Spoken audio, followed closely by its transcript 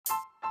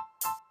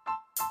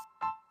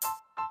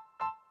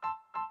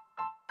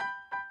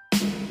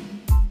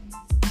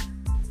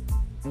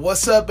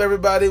What's up,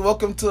 everybody?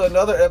 Welcome to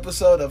another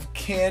episode of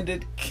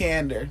Candid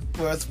Candor,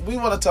 where we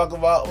want to talk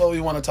about what we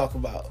want to talk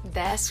about.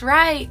 That's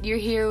right. You're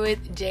here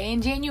with Jay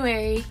in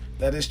January.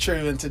 That is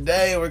true. And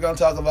today we're going to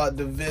talk about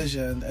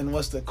division and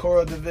what's the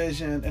core of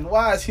division and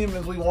why as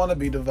humans we want to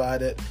be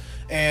divided,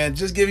 and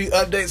just give you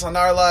updates on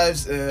our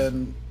lives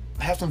and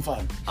have some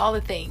fun. All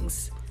the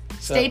things.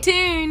 Stay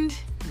tuned.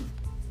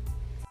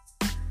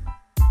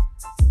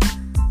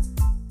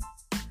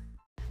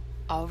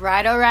 All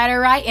right.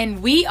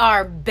 And we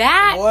are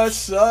back.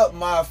 What's up,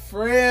 my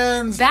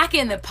friends? Back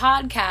in the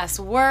podcast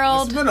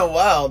world. It's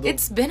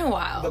been a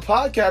while. The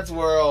podcast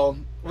world,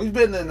 we've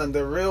been in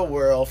the real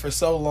world for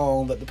so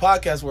long that the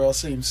podcast world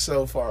seems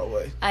so far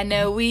away. I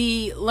know.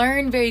 We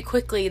learned very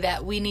quickly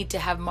that we need to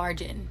have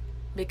margin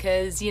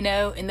because, in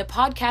the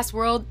podcast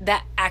world,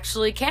 that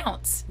actually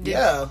counts.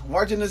 Yeah,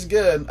 margin is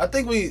good. I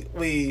think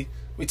we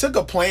took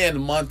a planned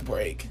month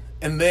break,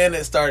 and then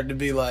it started to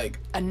be like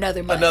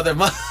another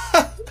month.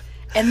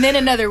 And then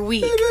another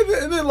week.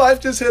 And then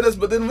life just hit us,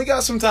 but then we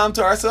got some time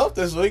to ourselves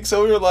this week,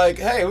 so we were like,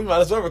 hey, we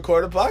might as well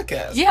record a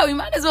podcast. Yeah, we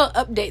might as well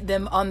update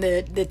them on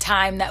the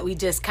time that we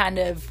just kind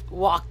of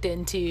walked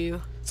into.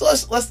 So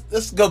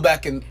let's go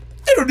back and...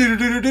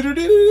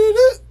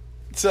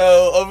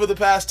 So, over the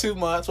past 2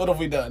 months, what have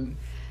we done?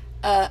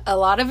 A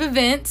lot of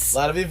events.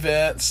 We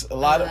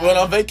went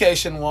on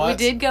vacation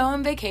once. We did go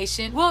on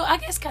vacation. Well, I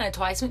guess kind of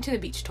twice. Went to the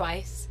beach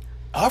twice.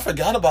 Oh, I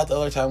forgot about the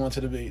other time we went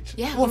to the beach.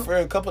 Yeah. We went for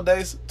a couple of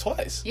days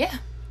twice. Yeah.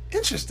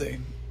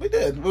 Interesting. We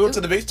did. We went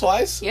to the beach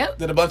twice. Yep.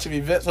 Did a bunch of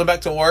events. Went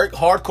back to work.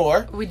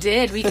 Hardcore. We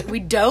did.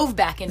 We dove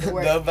back into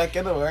work.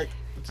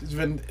 It's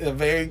been a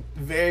very,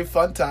 very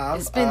fun time.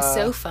 It's been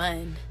so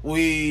fun.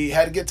 We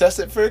had to get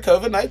tested for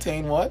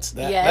COVID-19 once.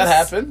 That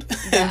happened.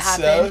 That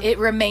happened. It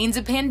remains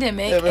a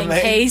pandemic. In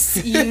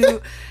case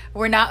you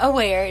were not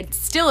aware, it's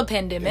still a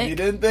pandemic. If you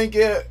didn't think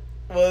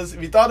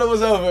if you thought it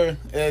was over,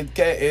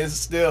 it's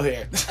still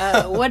here.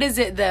 What is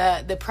it?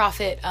 The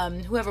prophet,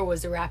 whoever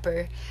was the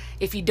rapper.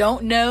 If you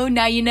don't know,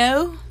 now you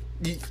know.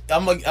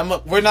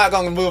 We're not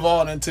going to move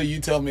on until you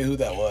tell me who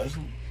that was.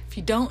 If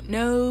you don't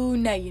know,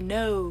 now you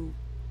know.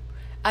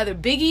 Either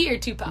Biggie or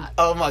Tupac.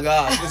 Oh my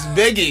gosh, it's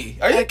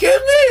Biggie. Are you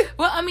kidding me?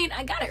 Well, I mean,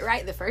 I got it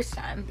right the first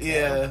time. So.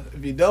 Yeah.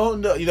 If you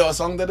don't know, you know what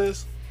song that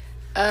is?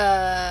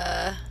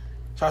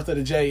 Starts with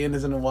a J,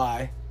 ends in a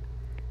Y.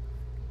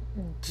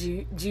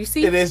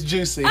 Juicy? It is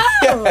Juicy.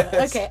 Oh,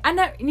 yes. Okay. I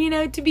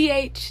know, to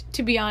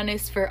be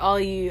honest, for all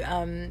you,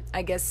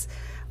 I guess,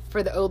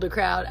 for the older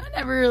crowd, I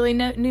never really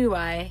knew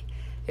why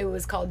it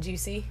was called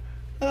Juicy.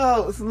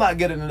 Oh, let's not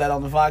get into that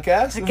on the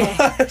podcast. Okay.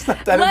 It's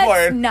not that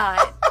important.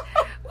 Not.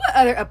 What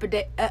other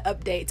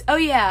updates? Oh,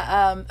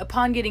 yeah.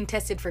 Upon getting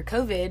tested for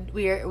COVID,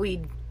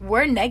 we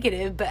were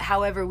negative, but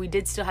however, we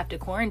did still have to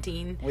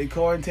quarantine. We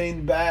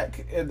quarantined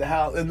back in the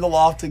house, in the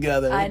loft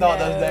together. We thought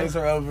those days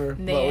were over,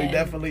 but we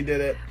definitely did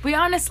it. We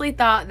honestly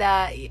thought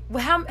that.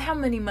 How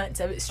many months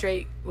of it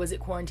straight was it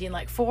quarantined?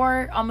 Like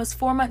almost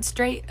 4 months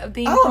straight of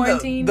being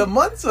quarantined. The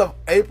months of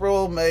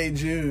April, May,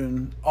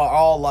 June are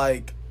all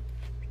like,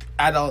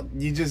 I don't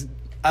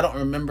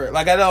remember.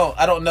 Like I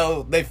don't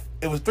know.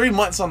 It was 3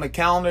 months on the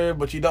calendar,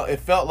 but it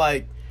felt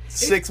like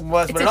 6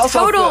 months. It's a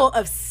total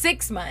of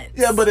 6 months.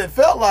 Yeah, but it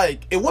felt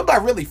like it went by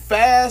really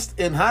fast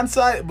in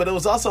hindsight, but it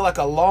was also like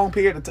a long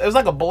period of time. It was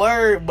like a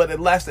blur, but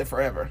it lasted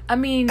forever. I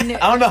mean, I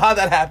don't know how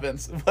that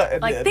happens, but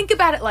it did. Think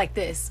about it like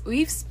this.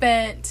 We've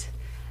spent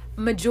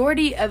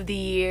majority of the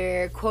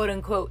year, quote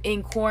unquote,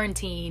 in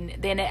quarantine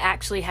than it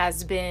actually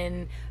has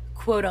been,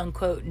 quote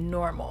unquote,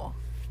 normal.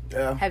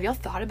 Yeah. Have y'all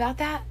thought about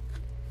that?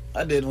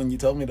 I did when you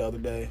told me the other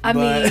day. I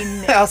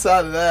mean,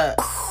 outside of that,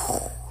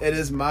 it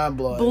is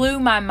mind-blowing.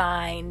 Blew my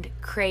mind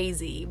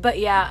crazy. But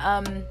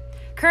yeah,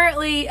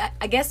 currently,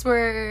 I guess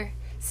we're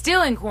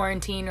still in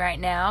quarantine right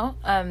now.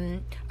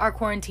 Our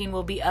quarantine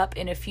will be up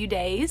in a few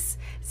days.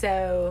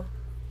 So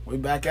we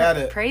back at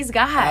it. Praise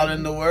God. Out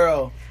in the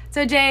world.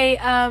 So Jay,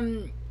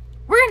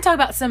 we're going to talk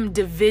about some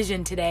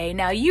division today.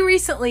 Now, you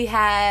recently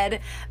had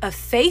a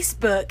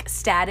Facebook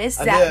status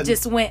that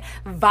just went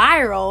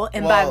viral.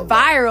 And by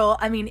viral,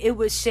 I mean, it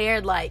was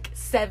shared like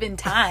 7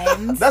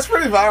 times. That's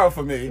pretty viral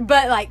for me.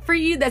 But like for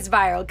you, that's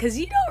viral because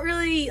you don't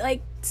really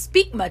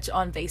speak much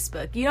on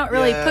Facebook. You don't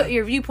really put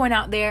your viewpoint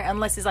out there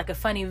unless it's like a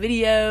funny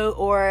video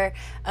or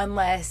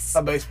unless...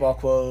 a baseball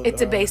quote.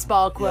 It's a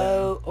baseball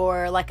quote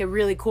or like a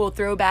really cool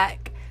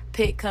throwback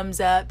pic comes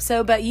up.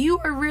 So, but you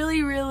were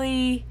really,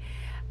 really...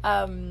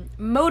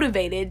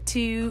 motivated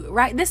to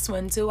write this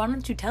one, so why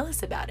don't you tell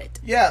us about it?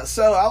 Yeah,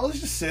 so I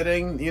was just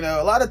sitting,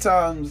 a lot of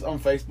times on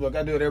Facebook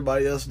I do what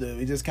everybody else do.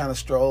 We just kind of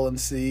stroll and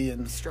see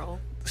and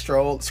scroll,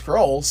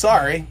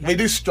 sorry. We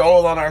do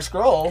stroll on our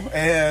scroll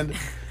and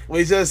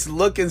we just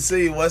look and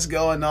see what's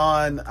going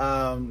on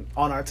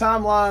our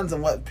timelines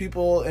and what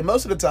people, and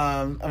most of the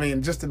time, I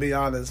mean, just to be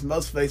honest,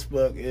 most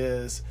Facebook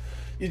is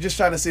you're just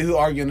trying to see who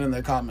arguing in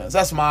their comments.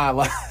 That's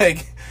my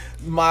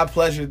my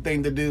pleasure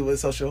thing to do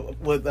with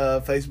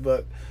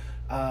Facebook.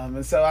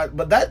 And so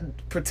but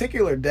that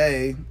particular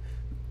day,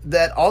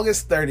 that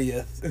August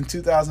 30th in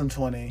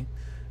 2020,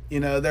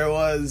 there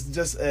was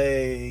just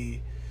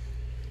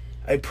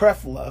A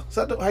plethora. Is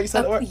that how you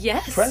say that word?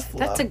 Yes. Plethora.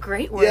 That's a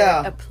great word.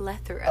 Yeah. A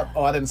plethora.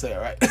 I didn't say it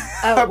right.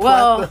 Oh,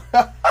 well.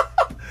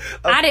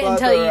 I didn't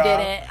tell you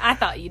didn't. I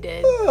thought you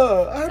did.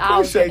 I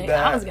appreciate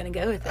that. I was going to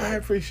go with it. I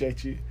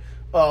appreciate you.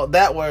 Well,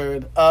 that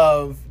word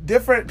of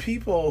different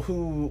people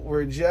who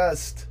were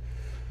just...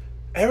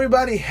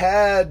 Everybody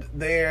had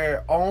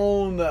their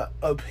own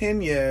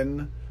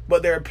opinion,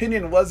 but their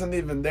opinion wasn't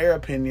even their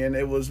opinion.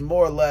 It was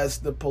more or less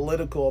the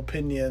political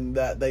opinion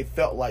that they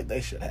felt like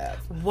they should have.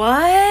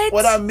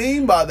 What I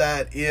mean by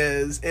that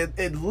is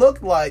it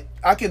looked like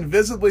I can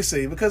visibly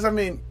see, because, I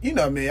mean, you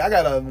know me, I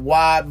got a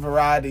wide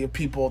variety of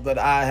people that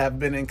I have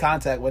been in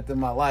contact with in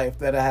my life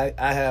that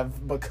I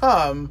have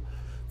become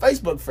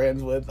Facebook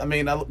friends with. I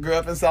mean, I grew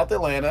up in South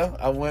Atlanta.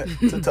 I went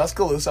to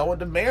Tuscaloosa. I went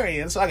to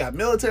Marion. So I got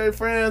military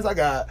friends. I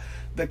got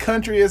the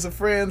country as a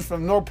friend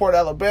from Northport,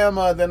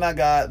 Alabama. Then I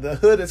got the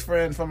hood as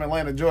friends from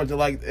Atlanta, Georgia.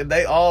 Like,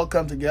 they all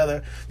come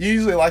together. You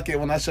usually like it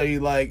when I show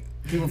you, like,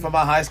 people from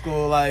my high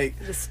school. Like,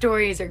 the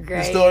stories are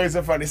great. The stories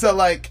are funny. So,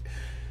 like,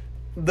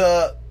 on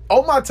my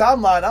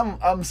timeline,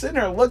 I'm sitting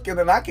here looking,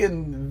 and I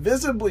can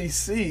visibly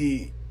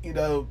see, you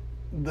know,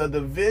 the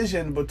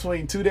division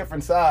between two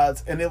different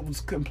sides, and it was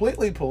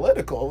completely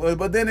political.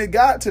 But then it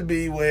got to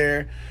be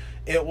where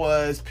it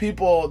was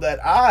people that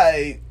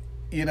I,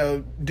 you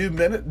know,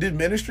 did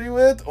ministry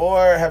with,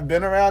 or have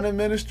been around in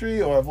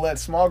ministry, or have led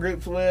small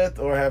groups with,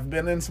 or have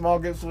been in small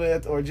groups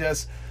with, or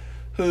just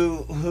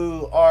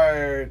who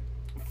are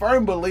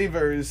firm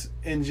believers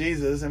in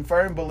Jesus and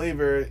firm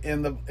members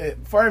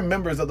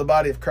of the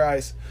body of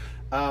Christ.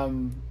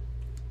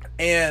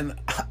 And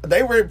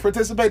they were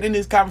participating in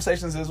these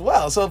conversations as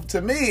well. So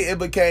to me, it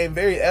became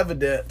very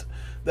evident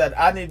that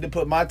I needed to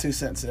put my 2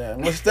 cents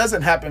in, which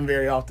doesn't happen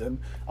very often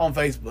on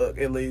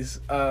Facebook, at least.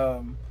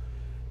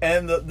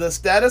 And the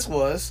status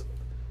was,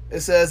 it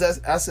says,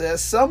 I said, at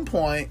some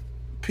point,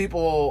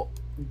 people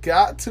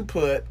got to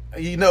put,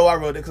 you know, I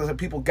wrote it because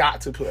people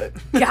got to put.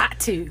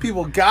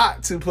 People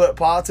got to put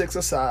politics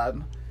aside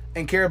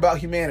and care about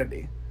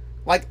humanity.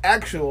 Like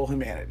actual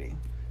humanity.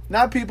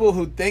 Not people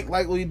who think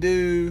like we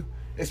do,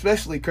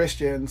 especially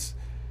Christians.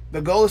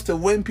 The goal is to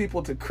win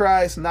people to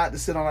Christ, not to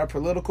sit on our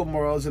political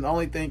morals and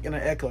only think in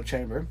an echo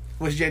chamber,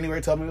 which January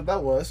told me what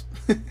that was.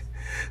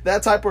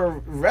 That type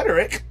of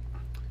rhetoric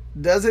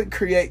doesn't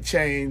create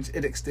change,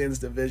 it extends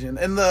division.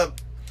 And the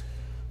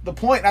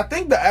point, I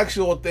think the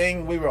actual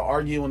thing we were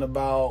arguing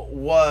about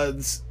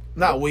was,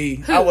 not we,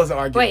 who? I wasn't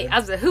arguing.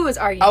 Wait, who was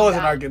arguing? I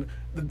wasn't arguing.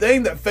 The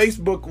thing that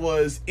Facebook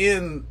was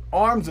in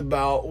arms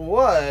about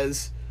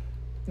was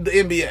the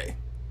NBA.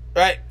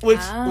 Right, which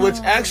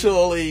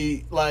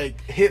actually like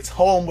hits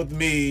home with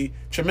me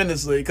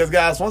tremendously, because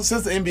guys,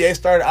 since the NBA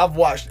started, I've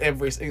watched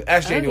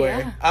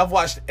January. I've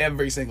watched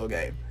every single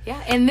game.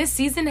 Yeah, and this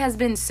season has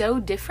been so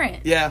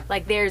different. Yeah,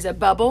 like there's a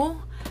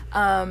bubble.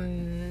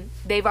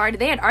 They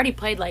had already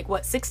played like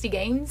 60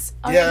 games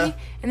already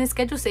in the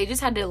schedule, so they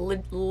just had to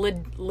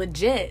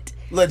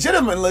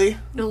legitimately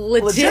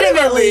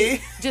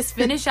just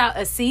finish out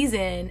a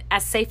season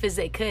as safe as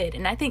they could,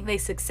 and I think they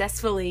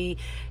successfully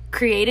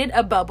created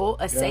a bubble,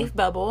 safe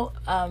bubble,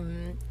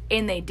 and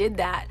they did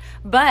that.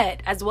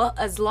 But as well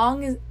as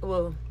having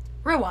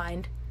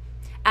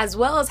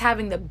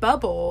the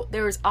bubble,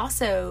 there was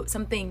also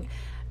something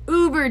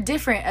uber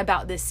different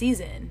about this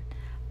season.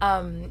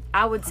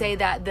 I would say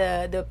that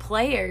the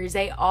players,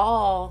 they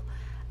all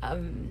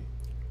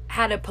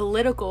had not a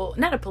political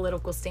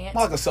stance,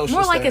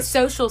 more like a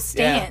social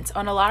stance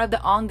on a lot of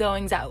the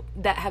ongoings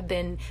that have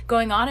been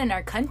going on in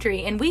our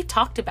country, and we've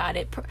talked about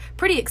it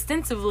pretty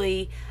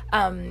extensively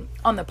on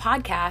the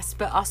podcast,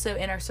 but also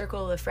in our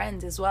circle of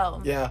friends as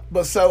well. Yeah,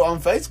 but so on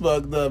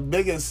Facebook, the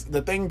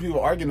thing people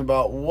were arguing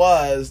about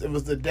was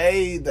the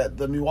day that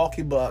the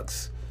Milwaukee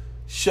Bucks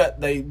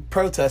they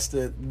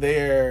protested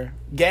their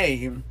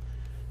game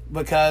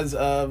because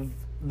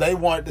they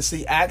wanted to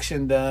see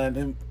action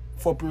done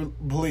for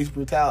police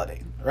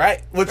brutality,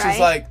 right? Which is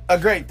like a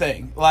great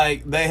thing.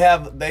 Like they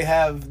have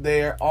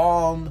their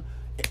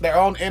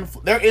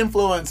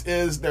influence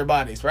is their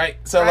bodies, right?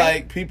 So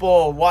like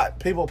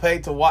people pay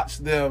to watch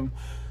them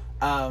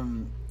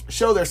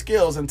show their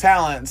skills and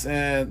talents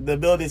and the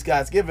abilities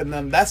God's given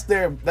them. That's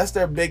their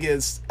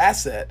biggest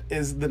asset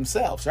is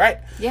themselves, right?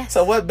 Yes.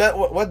 So what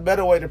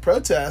better way to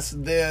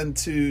protest than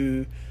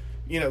to,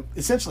 you know,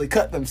 essentially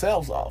cut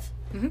themselves off?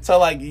 Mm-hmm. So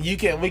like we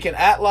can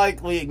act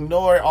like we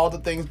ignore all the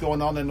things going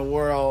on in the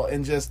world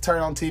and just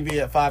turn on TV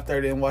at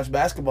 5:30 and watch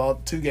basketball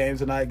 2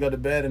 games a night, go to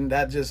bed, and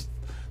that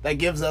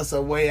gives us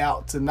a way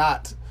out to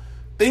not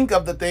think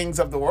of the things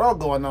of the world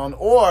going on.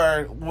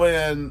 Or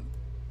when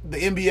the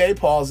NBA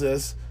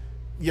pauses,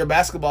 your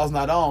basketball's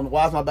not on.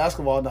 Why is my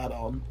basketball not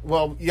on?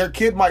 Well, your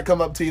kid might come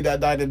up to you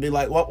that night and be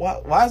like,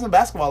 why isn't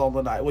basketball on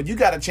tonight? Well, you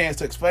got a chance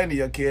to explain to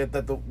your kid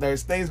that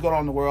there's things going on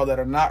in the world that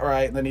are not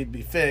right and they need to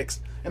be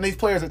fixed. And these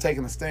players are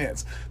taking a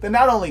stance. Then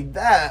not only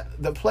that,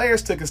 the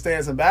players took a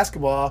stance in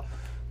basketball.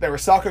 There were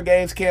soccer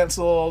games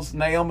canceled.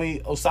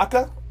 Naomi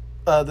Osaka,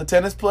 the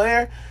tennis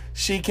player,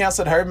 she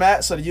canceled her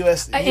match, so the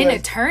US in a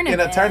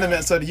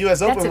tournament. So the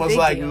US Open was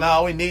like, deal.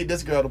 no, we need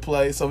this girl to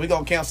play, so we're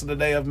gonna cancel the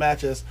day of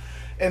matches.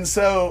 And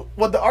so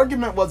what the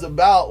argument was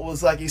about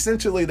was like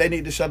essentially they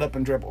need to shut up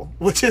and dribble,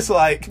 which is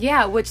like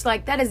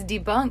that is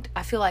debunked.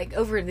 I feel like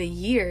over the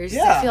years,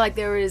 I feel like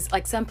there was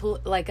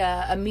like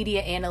a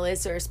media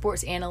analyst or a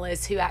sports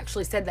analyst who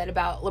actually said that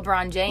about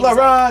LeBron James.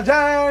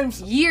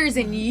 James years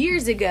and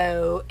years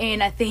ago,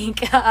 and I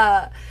think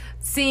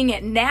seeing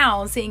it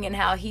now, seeing in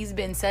how he's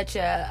been such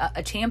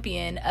a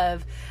champion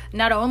of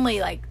not only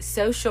like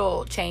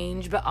social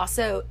change, but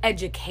also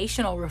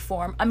educational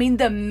reform. I mean,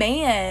 the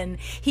man,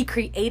 he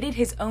created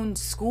his own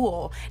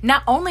school.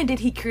 Not only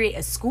did he create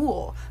a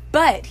school,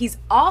 but he's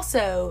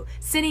also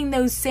sending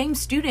those same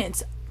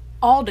students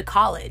all to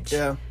college.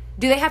 Yeah.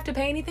 Do they have to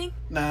pay anything?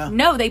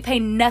 No, they pay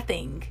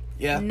nothing.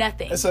 Yeah.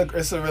 Nothing. It's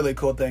a really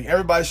cool thing.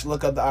 Everybody should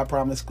look up the I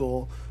Promise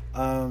School.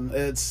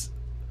 It's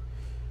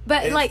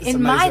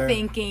in my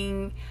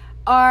thinking,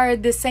 are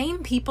the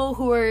same people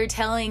who are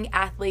telling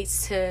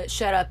athletes to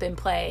shut up and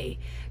play,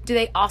 do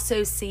they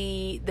also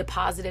see the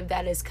positive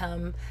that has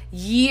come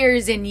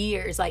years and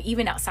years, like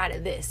even outside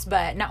of this,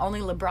 but not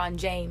only LeBron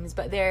James,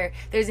 but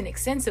there's an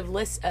extensive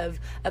list of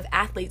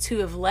athletes who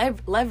have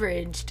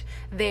leveraged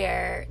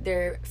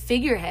their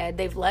figurehead,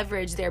 they've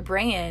leveraged their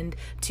brand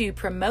to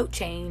promote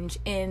change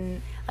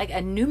in like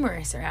a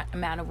numerous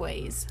amount of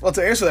ways. Well,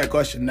 to answer that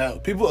question, no.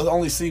 People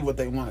only see what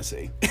they want to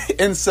see.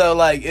 And so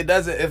like it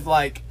doesn't, if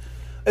like,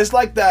 it's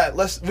like that.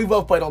 We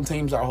both played on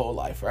teams our whole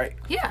life, right?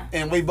 Yeah.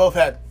 And we both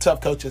had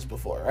tough coaches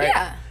before, right?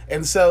 Yeah.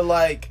 And so,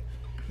 like,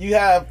 you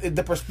have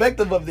the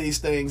perspective of these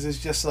things is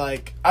just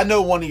like, I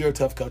know one of your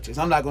tough coaches.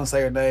 I'm not going to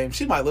say her name.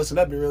 She might listen.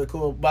 That'd be really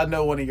cool. But I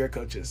know one of your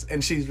coaches,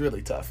 and she's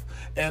really tough.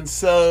 And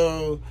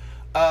so,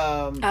 you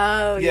know what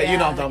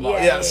I'm talking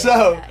about.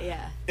 So,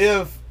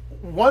 if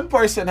one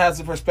person has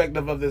the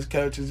perspective of this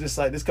coach, is just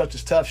like, this coach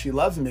is tough. She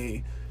loves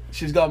me.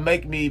 She's going to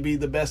make me be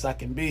the best I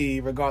can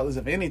be, regardless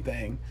of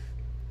anything.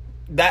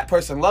 That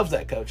person loves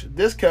that coach.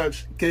 This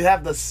coach could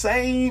have the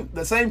same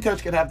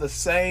coach can have the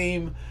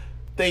same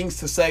things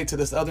to say to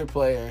this other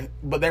player,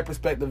 but their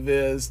perspective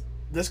is,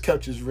 this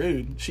coach is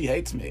rude. She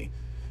hates me.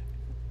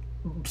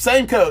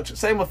 Same coach,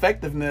 same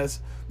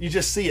effectiveness. You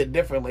just see it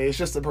differently. It's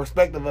just the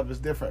perspective of it's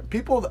different.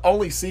 People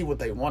only see what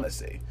they want to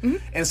see. Mm-hmm.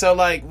 And so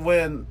like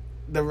when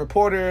the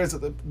reporters,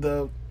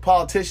 the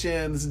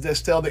politicians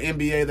just tell the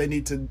NBA they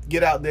need to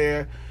get out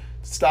there,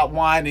 stop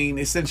whining.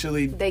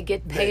 Essentially, they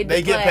get paid.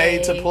 They get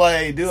paid to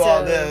play. Do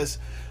all this.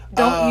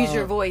 Don't use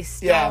your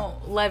voice. Yeah.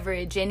 Don't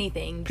leverage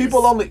anything.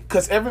 People only,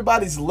 because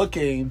everybody's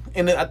looking,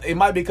 and it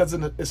might be because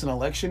it's an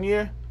election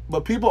year,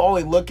 but people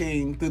only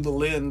looking through the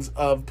lens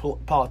of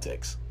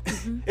politics.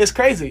 Mm-hmm. It's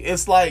crazy.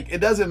 It's like it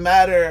doesn't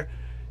matter.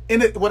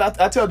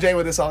 What I tell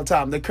Jamie this all the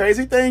time. The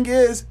crazy thing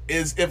is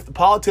if the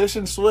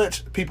politicians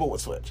switch, people would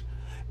switch.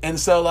 And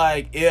so,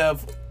 like,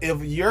 if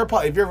you're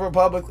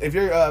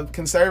a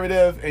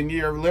conservative and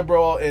you're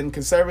liberal, and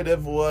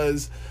conservative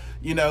was,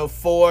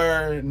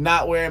 for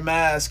not wearing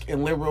masks,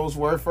 and liberals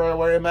were for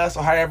wearing masks,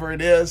 or however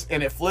it is,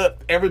 and it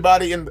flipped,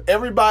 everybody in the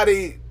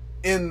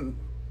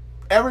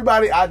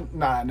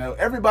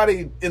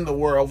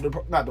world,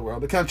 not the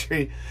world, the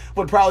country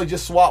would probably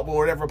just swap with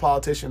whatever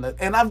politician.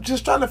 And I'm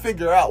just trying to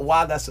figure out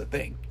why that's a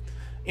thing.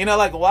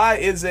 Like, why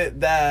is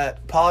it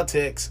that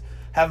politics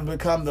have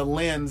become the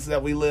lens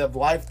that we live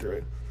life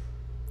through?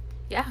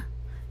 Yeah.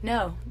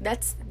 No,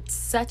 that's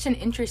such an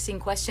interesting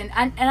question.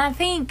 And I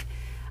think,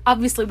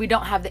 obviously, we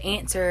don't have the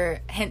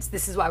answer, hence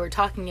this is why we're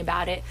talking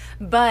about it.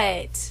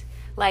 But,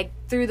 like,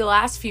 through the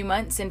last few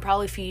months and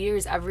probably a few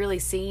years, I've really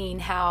seen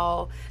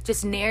how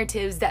just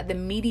narratives that the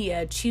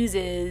media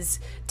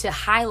chooses to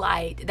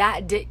highlight,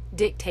 that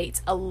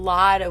dictates a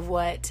lot of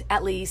what,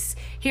 at least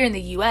here in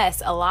the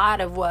U.S., a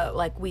lot of what,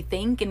 like, we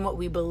think and what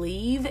we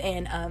believe,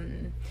 and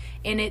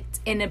it's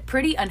in a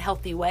pretty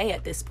unhealthy way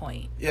at this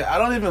point. Yeah, I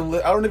don't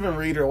even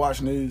read or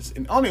watch news,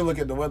 and I don't even look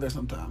at the weather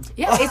sometimes.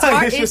 Yeah, it's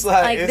hard. It's just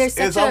like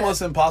it's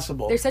almost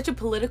impossible. There's such a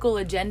political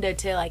agenda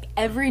to like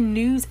every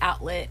news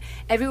outlet,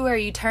 everywhere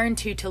you turn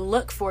to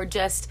look for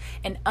just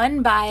an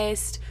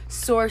unbiased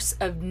source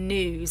of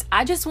news.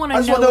 I just want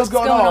to know what's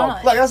going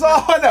on. Like, that's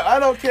all I know. I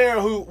don't care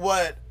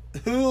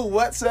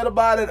what said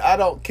about it. I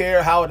don't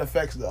care how it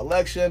affects the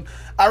election.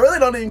 I really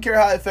don't even care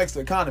how it affects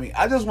the economy.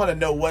 I just want to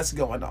know what's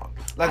going on.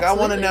 Like, absolutely. I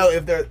want to know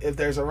if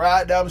there's a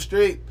riot down the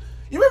street.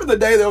 You remember the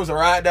day there was a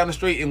riot down the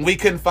street and we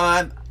couldn't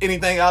find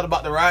anything out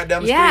about the riot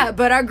down the street? Yeah,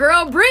 but our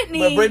girl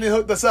Brittany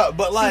hooked us up.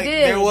 But like,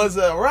 there was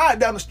a riot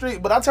down the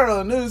street, but I turned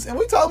on the news and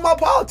we talking about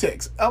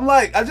politics. I'm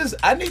like,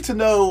 I need to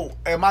know,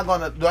 do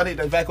I need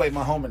to evacuate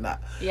my home or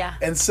not? Yeah.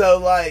 And so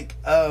like,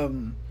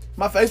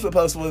 my Facebook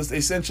post was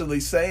essentially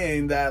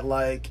saying that,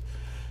 like,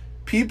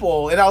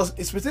 people, and I was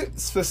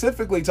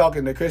specifically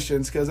talking to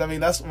Christians, because, I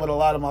mean, that's what a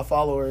lot of my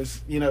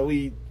followers,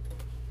 we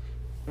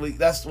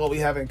that's what we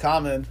have in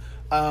common.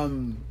 I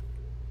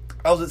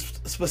was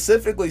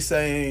specifically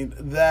saying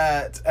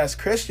that as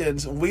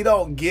Christians, we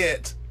don't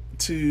get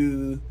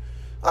to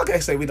okay,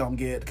 say we don't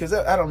get, because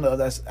I don't know if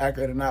that's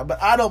accurate or not,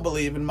 but I don't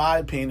believe, in my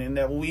opinion,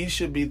 that we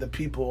should be the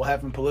people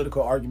having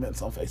political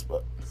arguments on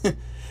Facebook.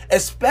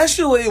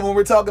 Especially when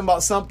we're talking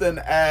about something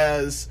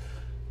as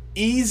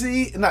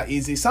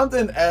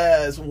something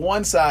as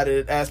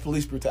one-sided as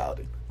police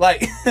brutality.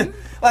 Like,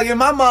 like in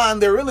my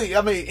mind,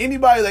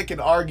 anybody that can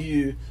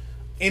argue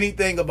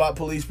anything about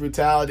police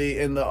brutality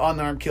and the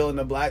unarmed killing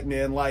of black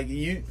men, like,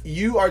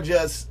 you are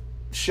just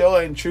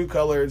showing true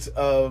colors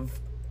of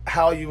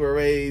how you were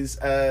raised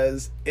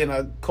as in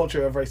a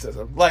culture of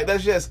racism. Like,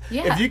 that's just,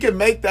 if you can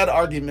make that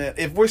argument,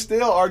 if we're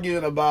still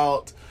arguing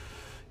about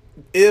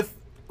if,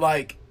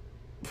 like,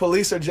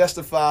 police are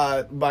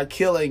justified by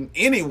killing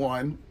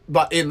anyone,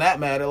 but in that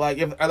matter, like,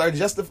 if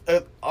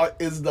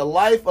is the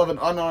life of an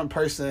unarmed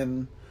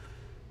person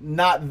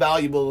not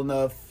valuable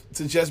enough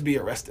to just be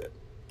arrested?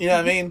 You know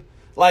what I mean?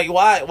 Like,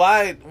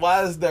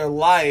 why is their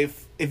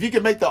life, if you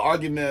can make the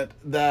argument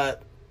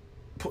that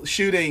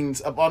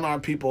shootings of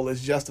unarmed people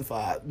is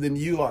justified, then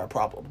you are a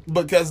problem,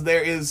 because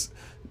there is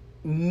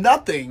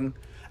nothing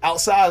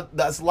outside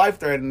that's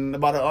life-threatening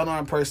about an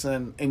unarmed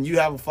person, and you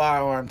have a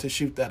firearm to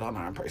shoot that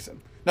unarmed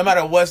person, no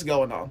matter what's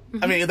going on.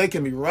 I mean, they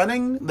can be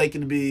running, they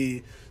can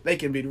be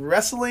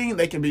wrestling,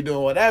 they can be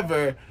doing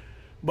whatever,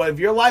 but if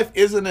your life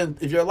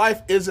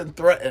isn't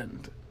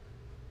threatened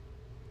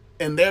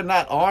and they're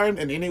not armed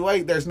in any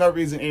way, there's no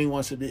reason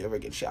anyone should be ever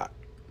get shot.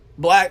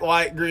 Black,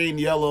 white, green,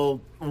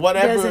 yellow,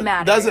 whatever,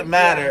 doesn't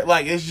matter. Yeah.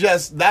 Like, it's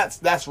just,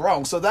 that's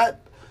wrong. So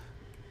that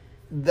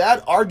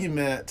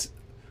argument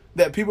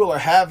that people are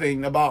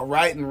having about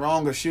right and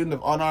wrong or shooting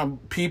of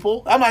unarmed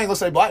people, I'm not even gonna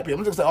say black people,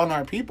 I'm just gonna say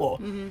unarmed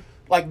people.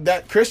 Like,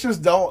 that Christians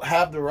don't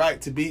have the right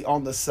to be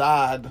on the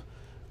side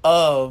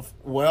of,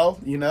 well,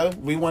 you know,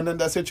 we went in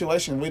that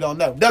situation, we don't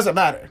know. Doesn't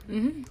matter.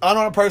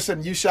 Unarmed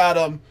person, you shot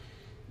them,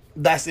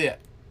 that's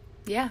it.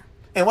 Yeah.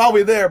 And while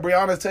we're there,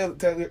 Breonna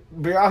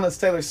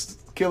Taylor's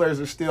killers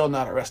are still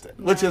not arrested,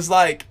 which is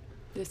like,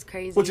 it's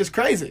crazy. Which is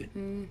crazy.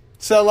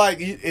 So, like,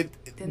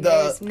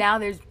 now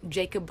there's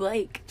Jacob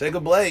Blake,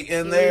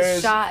 and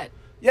there's shot.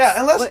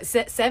 Yeah, and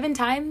 7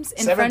 times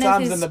in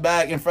the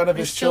back in front of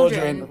his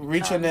children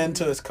reaching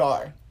into his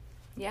car.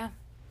 Yeah.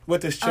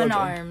 With his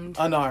children.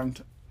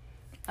 Unarmed.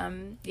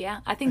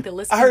 Yeah, I think the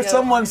list. I heard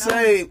someone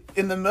say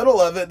in the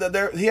middle of it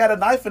that he had a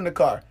knife in the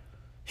car.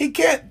 He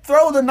can't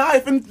throw the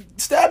knife and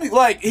stab you.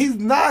 Like, he's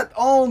not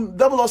on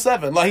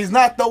 007. Like, he's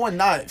not throwing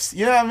knives.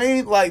 You know what I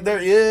mean? Like, there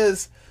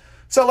is.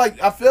 So,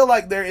 like, I feel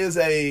like there is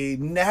a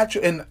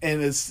natural, and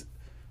it's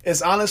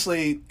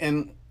honestly,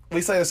 and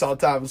we say this all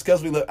the time,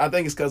 I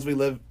think it's because we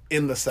live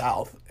in the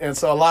South. And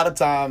so a lot of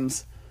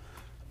times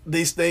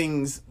these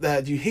things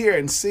that you hear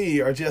and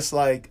see are just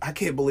like, I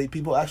can't believe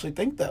people actually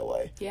think that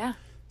way. Yeah.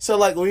 So,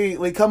 like,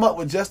 we come up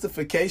with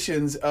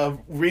justifications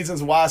of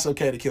reasons why it's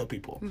okay to kill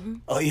people.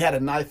 Oh, he had a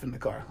knife in the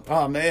car.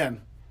 Oh,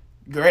 man.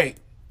 Great.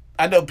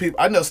 I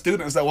know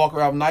students that walk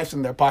around with knives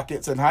in their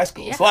pockets in high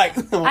schools. Yeah. Like,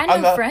 I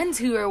know friends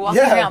who are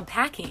walking around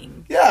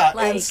packing. Yeah.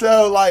 Like, and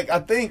so, like, I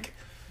think,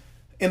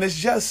 and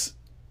it's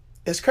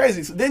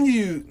crazy. So then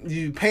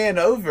you pan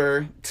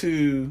over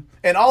to,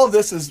 and all of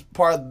this is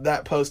part of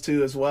that post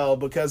too as well,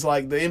 because,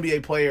 like, the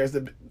NBA players,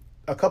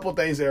 a couple of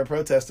things they were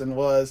protesting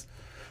was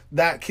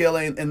that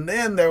killing, and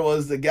then there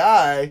was the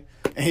guy,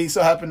 and he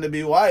so happened to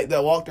be white,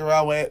 that walked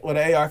around with an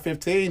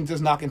AR-15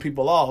 just knocking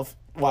people off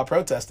while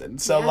protesting.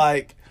 So,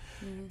 like,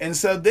 and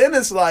so then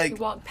it's like, he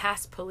walked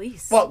past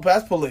police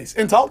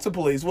and talked to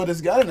police with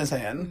his gun in his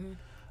hand.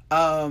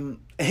 And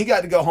he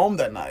got to go home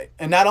that night,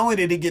 and not only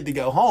did he get to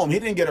go home, he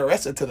didn't get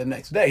arrested till the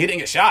next day. He didn't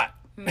get shot.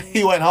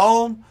 He went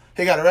home,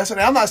 he got arrested.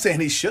 And I'm not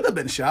saying he should have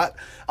been shot.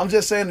 I'm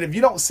just saying that if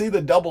you don't see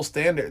the double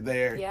standard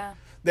there,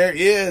 there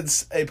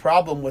is a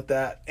problem with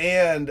that.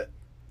 And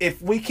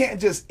if we can't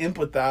just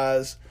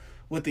empathize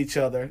with each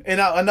other,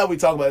 and I know we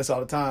talk about this all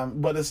the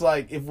time, but it's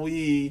like, if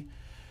we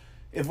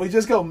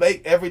just go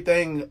make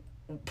everything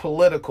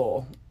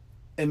political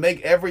and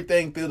make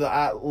everything through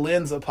the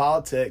lens of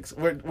politics,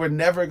 we're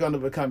never going to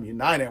become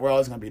united. We're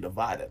always going to be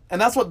divided. And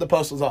that's what the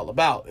post was all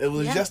about. It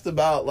was just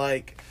about,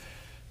 like,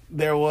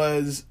 there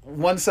was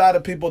one side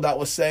of people that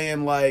was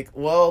saying, like,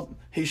 well,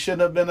 he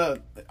shouldn't have been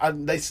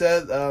they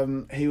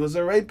said he was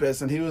a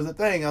rapist and he was a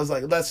thing. I was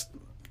like,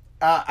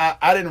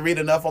 I didn't read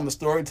enough on the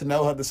story to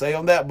know how to say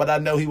on that, but I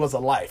know he was a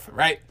life,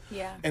 right?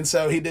 Yeah. And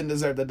so he didn't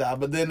deserve to die.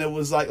 But then it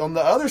was like, on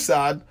the other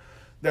side,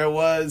 there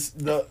was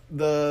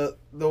the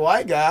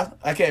white guy.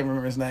 I can't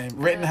remember his name.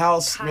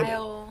 Rittenhouse.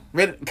 Kyle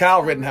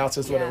Rittenhouse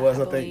is what it was,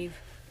 I think.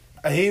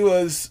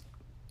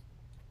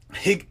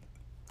 He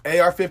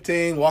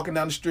AR-15, walking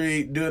down the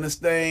street, doing his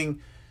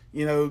thing,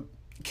 you know,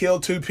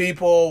 killed 2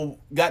 people,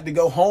 got to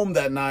go home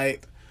that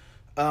night.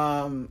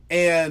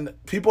 And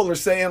people are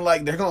saying,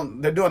 like, they're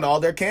doing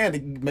all they can to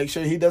make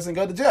sure he doesn't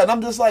go to jail. And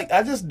I'm just like,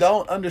 I just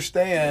don't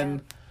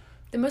understand. Yeah.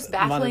 The most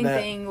baffling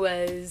thing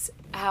was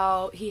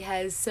how he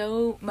has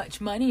so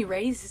much money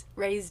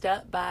raised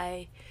up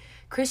by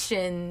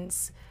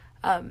Christians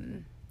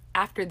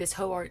after this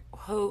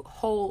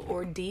whole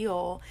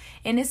ordeal.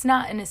 And it's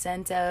not in a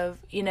sense of,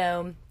 you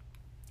know,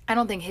 I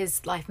don't think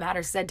his life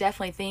matters, because I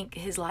definitely think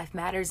his life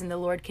matters and the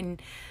Lord can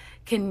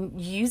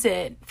use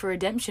it for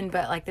redemption.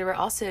 But like, there were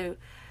also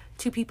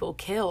 2 people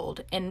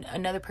killed and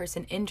another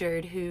person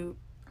injured who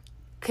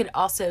could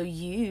also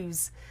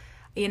use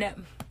that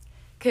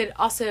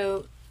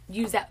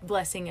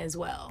blessing as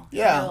well.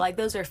 Yeah. Like,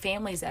 those are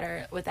families that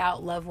are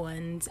without loved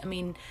ones. I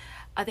mean,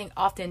 I think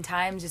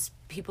oftentimes just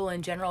people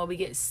in general, we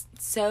get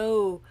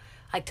so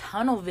like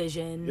tunnel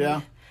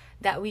vision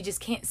that we just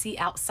can't see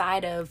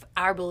outside of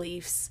our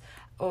beliefs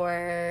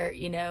or,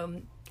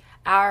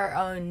 our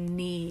own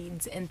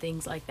needs and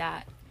things like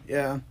that.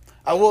 Yeah.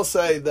 I will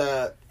say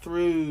that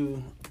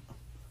through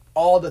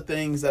all the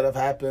things that have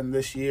happened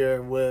this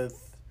year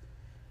with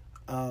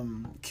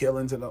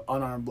killings of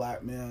unarmed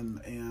black men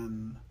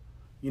and,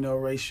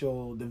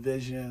 racial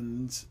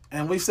divisions,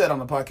 and we've said on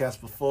the podcast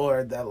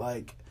before that,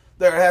 like,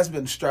 there has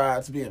been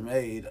strides being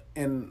made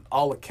in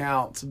all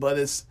accounts,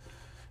 but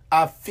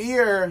I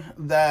fear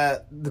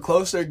that the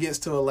closer it gets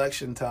to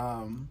election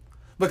time,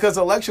 because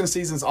election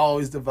seasons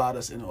always divide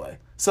us anyway.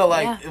 So,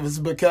 like, it was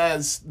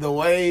because the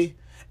way,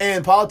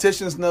 and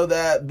politicians know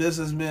that,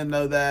 businessmen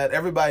know that,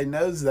 everybody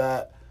knows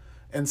that.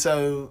 And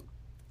so,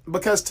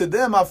 because to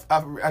them,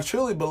 I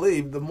truly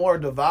believe the more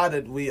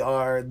divided we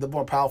are, the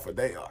more powerful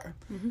they are.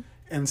 Mm-hmm.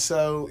 And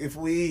so, if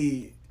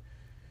we,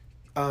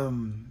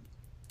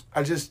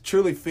 I just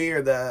truly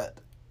fear that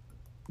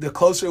the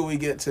closer we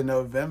get to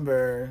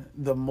November,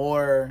 the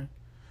more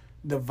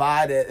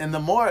divided, and the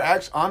more,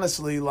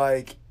 honestly,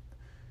 like,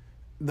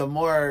 the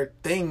more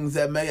things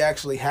that may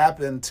actually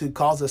happen to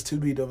cause us to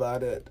be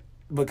divided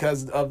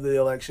because of the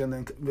election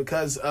and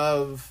because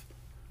of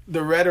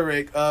the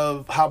rhetoric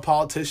of how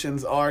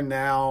politicians are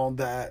now,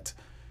 that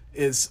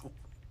is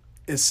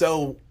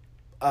so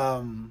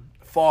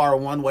far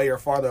one way or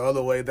far the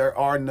other way. There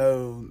aren't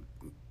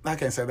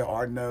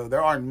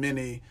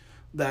many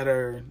that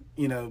are,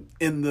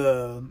 in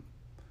the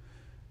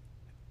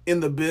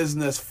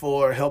business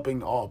for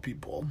helping all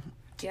people.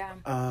 Yeah.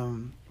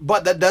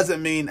 But that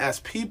doesn't mean, as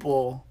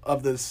people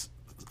of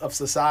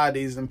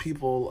societies and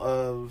people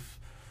of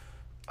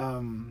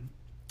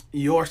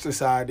your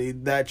society,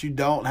 that you'd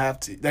have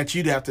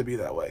to be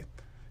that way.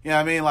 You know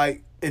what I mean?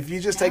 Like, if you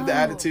just take the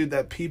attitude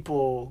that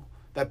people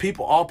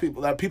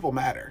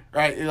matter,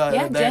 right?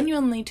 Like,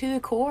 genuinely to the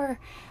core.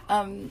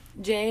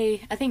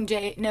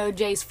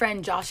 Jay's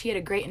friend Josh, he had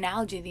a great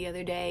analogy the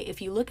other day. If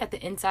you look at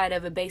the inside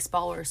of a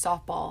baseball or a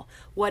softball,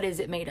 what is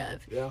it made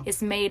of? Yeah.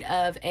 It's made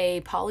of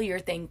a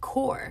polyurethane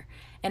core.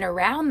 And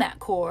around that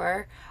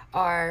core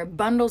are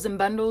bundles and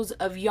bundles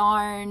of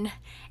yarn,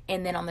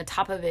 and then on the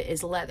top of it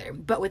is leather.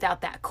 But without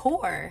that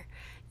core,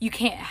 you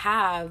can't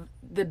have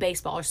the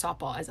baseball or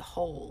softball as a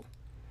whole.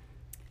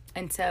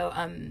 And so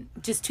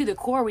just to the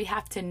core, we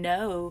have to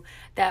know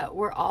that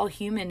we're all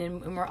human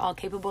and we're all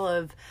capable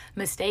of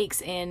mistakes.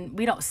 And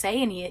we don't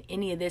say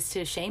any of this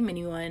to shame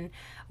anyone.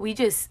 We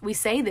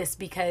say this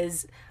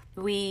because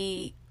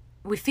we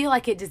feel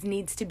like it just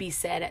needs to be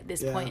said at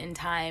this point in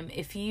time.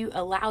 If you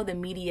allow the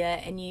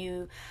media and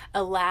you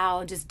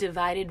allow just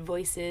divided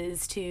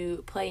voices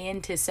to play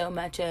into so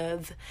much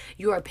of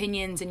your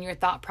opinions and your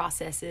thought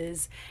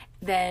processes,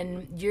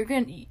 then you're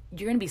going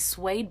to be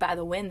swayed by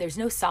the wind. There's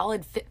no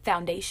solid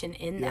foundation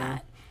in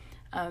that.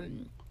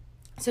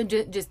 So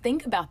just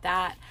think about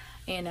that,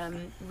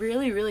 and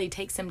really, really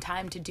take some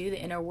time to do the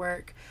inner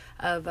work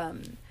of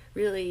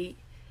really,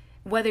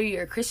 whether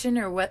you're a Christian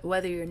or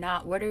whether you're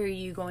not, what are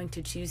you going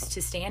to choose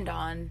to stand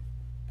on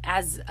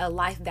as a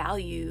life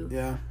value,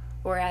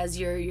 or as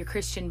your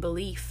Christian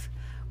belief,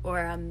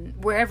 or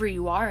wherever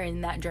you are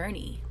in that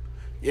journey.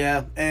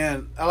 Yeah,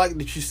 and I like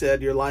that you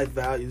said your life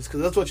values,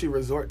 because that's what you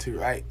resort to,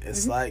 right?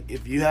 It's like,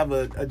 if you have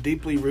a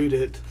deeply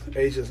rooted,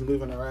 Asia's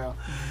moving around,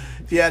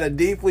 if you had a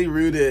deeply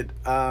rooted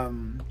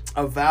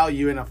a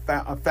value and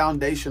a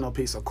foundational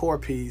piece, a core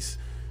piece,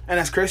 and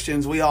as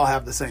Christians, we all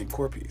have the same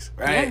core piece,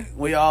 right? Yeah.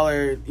 We all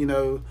are,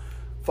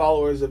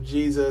 followers of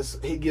Jesus.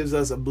 He gives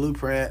us a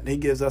blueprint. He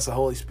gives us a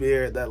Holy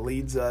Spirit that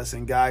leads us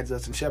and guides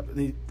us and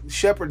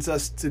shepherds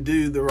us to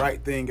do the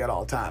right thing at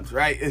all times,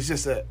 right? It's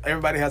just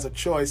everybody has a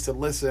choice to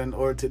listen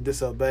or to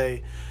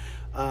disobey,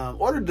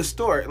 or to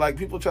distort. Like,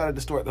 people try to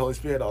distort the Holy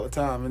Spirit all the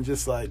time and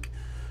just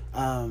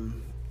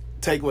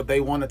take what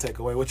they want to take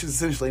away, which is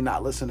essentially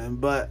not listening.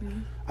 But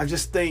I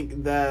just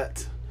think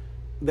that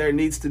there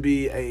needs to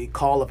be a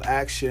call of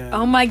action.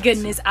 Oh my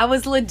goodness. I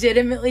was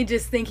legitimately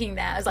just thinking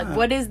that. I was like,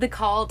 what is the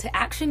call to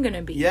action going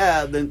to be?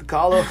 Yeah, the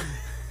call of...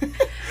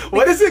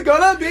 What is it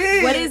going to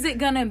be? What is it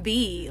going to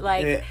be?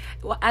 Like,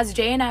 as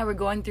Jay and I were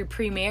going through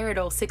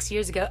premarital 6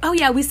 years ago,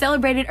 we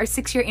celebrated our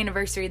 6-year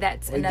anniversary.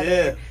 That's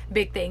another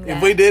big thing.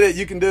 If we did it,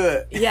 you can do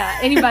it. Yeah,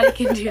 anybody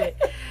can do it.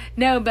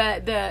 No,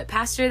 but the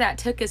pastor that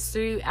took us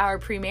through our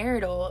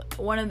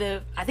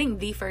premarital, I think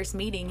the first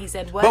meeting, he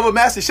said, "What?" Bubba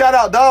Massey, shout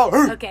out, dog.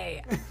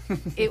 Okay,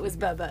 it was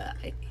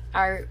Bubba.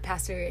 Our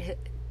pastor,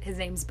 his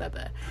name's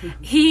Bubba.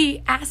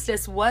 He asked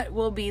us, what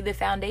will be the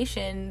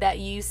foundation that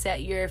you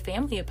set your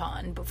family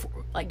upon?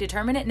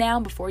 Determine it now,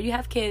 before you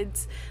have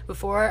kids.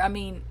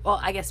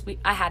 I guess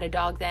I had a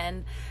dog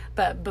then,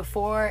 but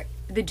before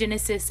the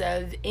genesis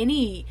of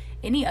any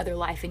other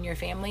life in your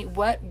family,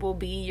 what will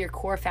be your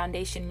core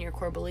foundation, your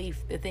core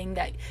belief,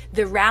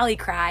 the rally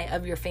cry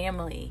of your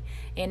family?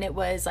 And it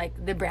was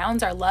like, the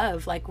Browns are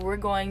love. Like, we're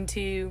going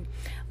to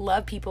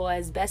love people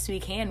as best we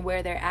can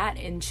where they're at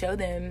and show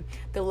them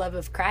the love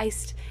of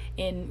Christ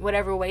in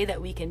whatever way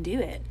that we can do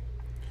it.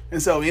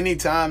 And so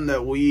anytime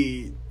that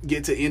we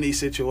get to any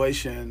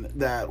situation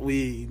that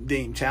we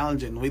deem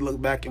challenging, we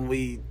look back and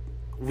we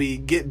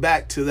get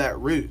back to that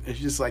root. It's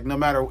just like, no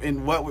matter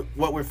in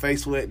what we're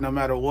faced with, no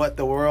matter what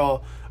the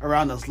world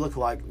around us look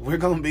like, we're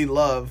going to be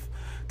love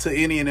to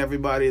any and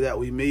everybody that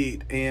we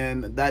meet.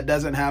 And that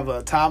doesn't have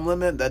a time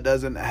limit. That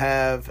doesn't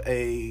have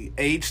a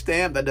age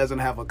stamp. That doesn't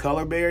have a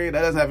color barrier.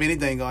 That doesn't have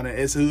anything on it.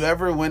 It's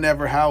whoever,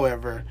 whenever,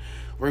 however,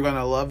 we're going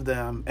to love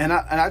them. And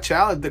I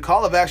challenge, the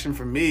call of action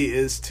for me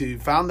is to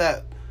find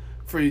that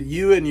for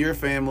you and your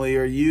family,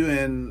 or you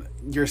and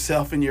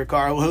yourself in your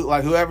car,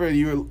 like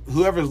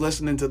whoever's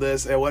listening to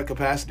this, at what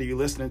capacity you're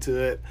listening to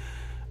it,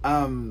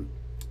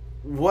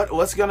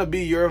 what's going to be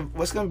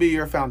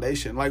your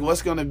foundation? Like,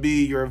 what's going to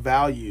be your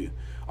value?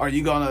 Are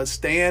you going to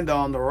stand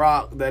on the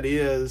rock that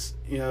is,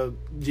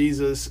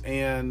 Jesus,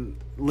 and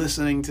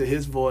listening to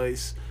his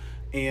voice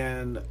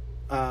and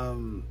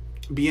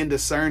being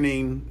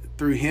discerning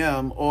through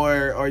him,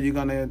 or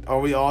are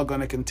we all going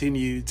to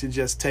continue to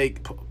just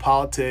take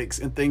politics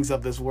and things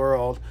of this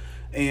world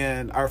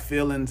and our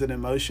feelings and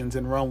emotions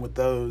and run with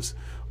those?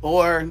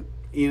 Or,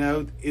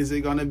 is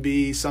it going to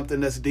be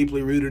something that's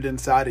deeply rooted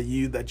inside of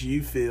you that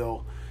you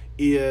feel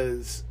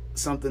is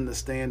something to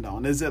stand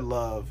on? Is it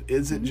love?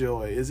 Is it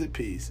joy? Is it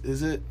peace?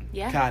 Is it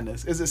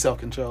kindness? Is it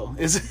self-control?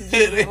 Is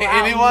it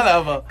any one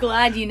of them?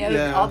 Glad you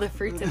know all the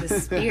fruits of the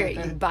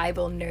Spirit, you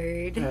Bible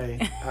nerd.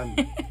 Hey,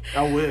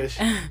 I wish.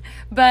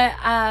 But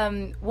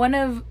one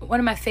of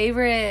my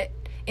favorite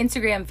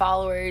Instagram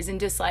followers and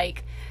just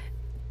like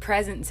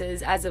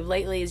presences as of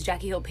lately is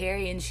Jackie Hill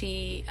Perry, and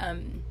she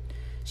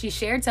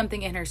shared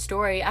something in her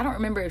story. I don't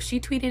remember if she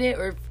tweeted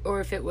it or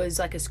if it was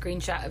like a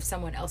screenshot of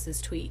someone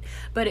else's tweet,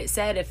 but it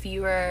said, if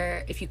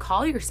you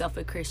call yourself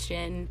a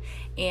Christian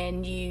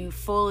and you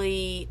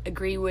fully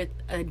agree with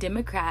a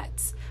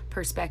Democrat's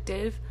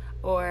perspective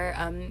or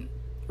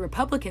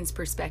Republican's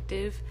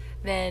perspective,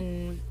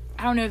 then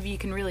I don't know if you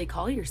can really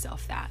call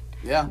yourself that.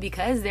 Yeah.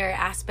 Because there are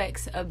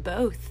aspects of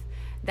both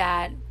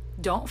that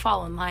don't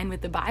fall in line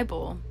with the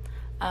Bible.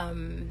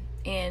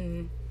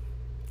 And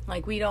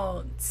like, we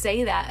don't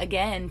say that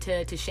again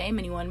to shame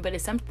anyone, but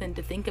it's something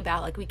to think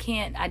about. Like, we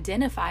can't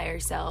identify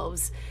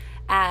ourselves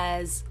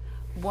as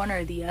one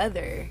or the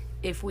other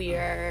if we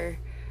are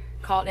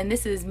called, and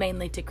this is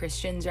mainly to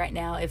Christians right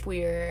now, if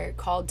we are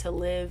called to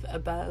live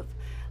above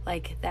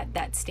like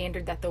that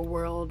standard that the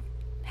world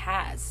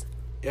has.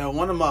 Yeah,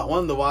 one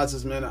of the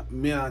wisest men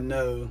I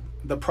know,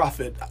 the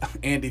prophet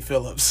Andy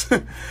Phillips.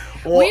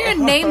 We're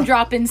name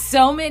dropping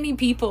so many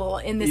people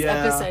in this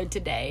episode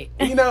today.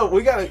 We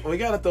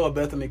gotta throw a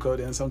Bethany quote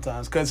in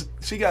sometimes, because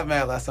she got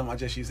mad last time I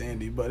just used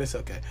Andy, but it's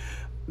okay.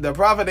 The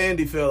prophet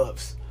Andy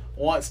Phillips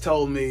once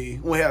told me,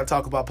 we had to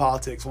talk about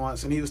politics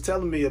once, and he was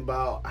telling me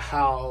about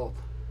how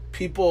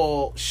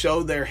people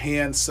show their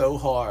hand so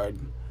hard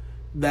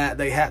that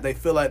they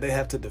feel like they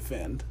have to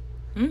defend.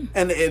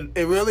 And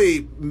it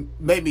really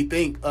made me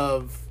think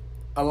of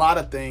a lot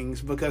of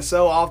things, because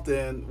so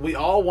often we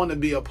all want to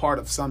be a part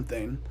of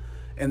something,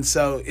 and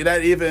so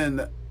that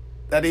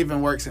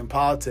even works in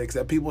politics,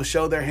 that people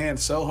show their hand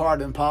so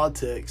hard in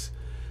politics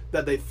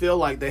that they feel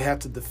like they have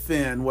to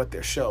defend what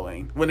they're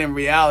showing, when in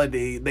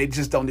reality they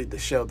just don't need to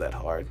show that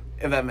hard,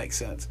 if that makes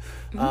sense.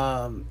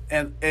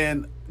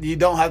 And you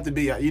don't have to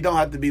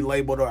be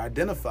labeled or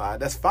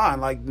identified. That's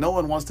fine. Like, no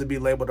one wants to be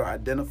labeled or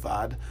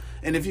identified.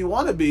 And if you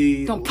want to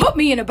be, don't put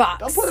me in a box.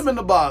 Don't put him in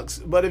the box.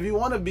 But if you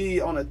want to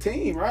be on a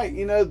team, right?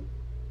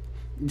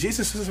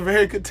 Jesus is a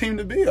very good team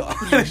to be on.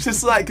 It's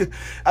just like,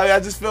 I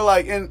just feel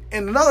like, and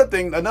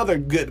another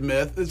good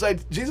myth is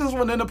like, Jesus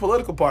wasn't in a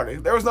political party.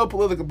 There was no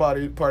political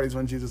parties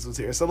when Jesus was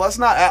here. So let's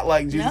not act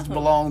like Jesus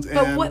belongs in.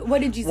 But what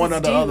did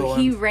Jesus do?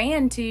 He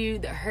ran to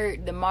the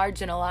hurt, the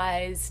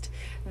marginalized,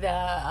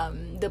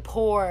 the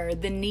poor,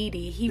 the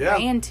needy. He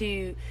ran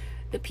to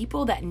the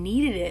people that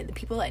needed it, the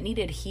people that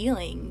needed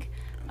healing.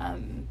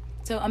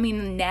 So, I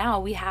mean, now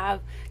we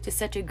have just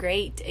such a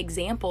great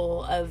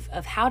example of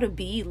how to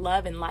be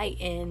love and light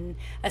in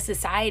a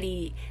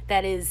society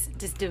that is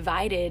just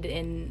divided,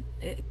 and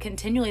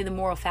continually the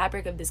moral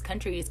fabric of this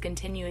country is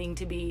continuing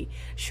to be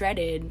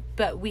shredded.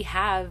 But we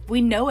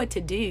know what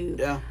to do.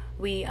 Yeah.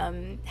 We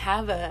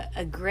have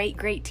a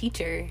great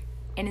teacher,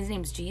 and his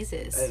name's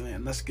Jesus. Hey,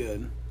 man, that's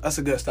good. That's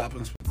a good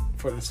stopping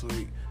for this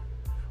week.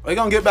 We're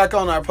going to get back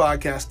on our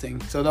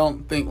podcasting, so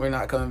don't think we're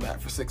not coming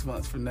back for 6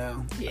 months from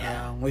now.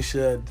 Yeah. We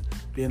should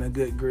be in a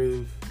good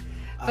groove.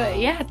 But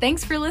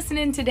thanks for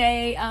listening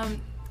today.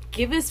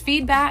 Give us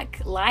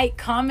feedback, like,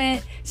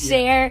 comment,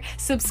 share,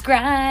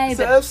 subscribe.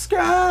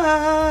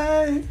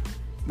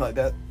 Like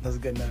that. That's a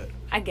good note.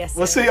 I guess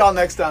We'll see y'all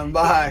next time.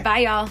 Bye. Bye,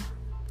 y'all.